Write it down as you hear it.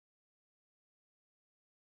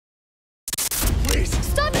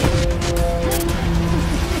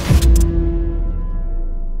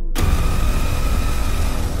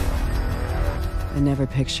never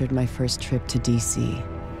pictured my first trip to DC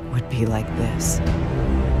would be like this.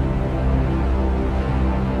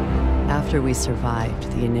 After we survived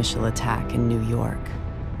the initial attack in New York,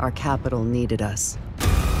 our capital needed us.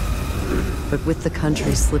 But with the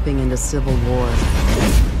country slipping into civil war,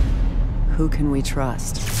 who can we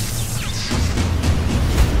trust?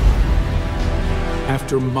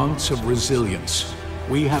 After months of resilience,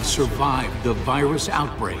 we have survived the virus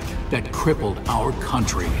outbreak that crippled our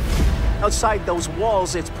country. Outside those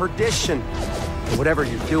walls, it's perdition. And whatever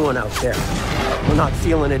you're doing out there, we're not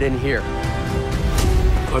feeling it in here.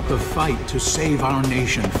 But the fight to save our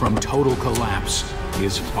nation from total collapse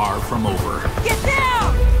is far from over. Get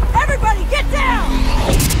down! Everybody, get down!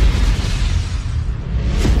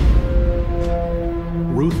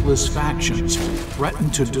 Ruthless factions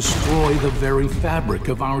threaten to destroy the very fabric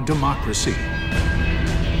of our democracy.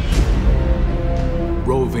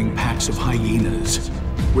 Roving packs of hyenas,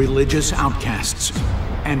 religious outcasts,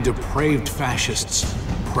 and depraved fascists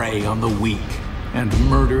prey on the weak and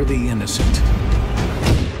murder the innocent.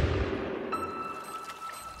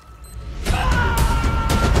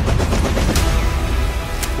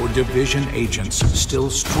 For division agents still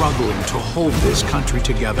struggling to hold this country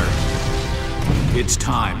together, it's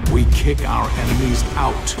time we kick our enemies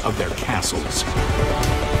out of their castles.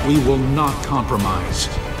 We will not compromise.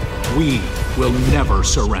 We will never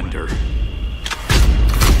surrender.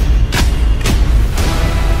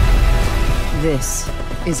 This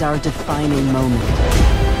is our defining moment.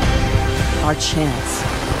 Our chance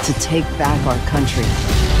to take back our country.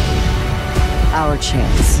 Our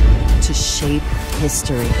chance to shape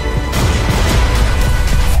history.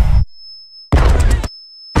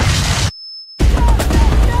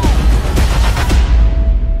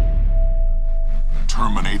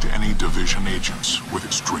 Terminate any division agents with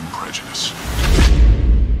extreme prejudice.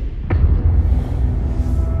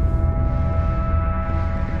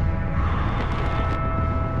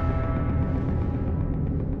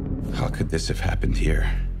 How could this have happened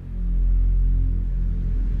here?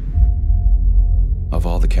 Of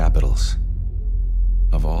all the capitals,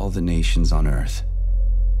 of all the nations on Earth,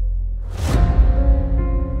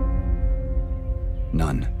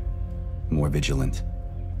 none more vigilant,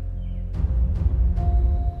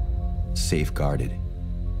 safeguarded,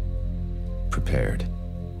 prepared.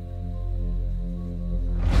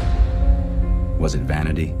 Was it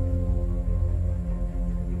vanity?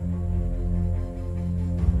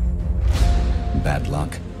 Bad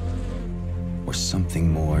luck? Or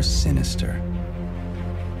something more sinister?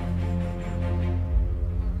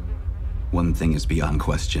 One thing is beyond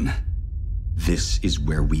question. This is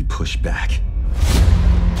where we push back.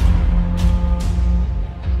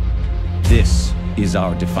 This is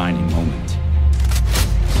our defining moment.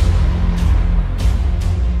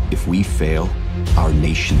 If we fail, our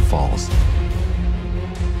nation falls.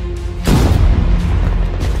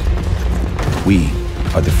 We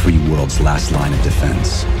are the free world's last line of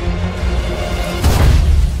defense.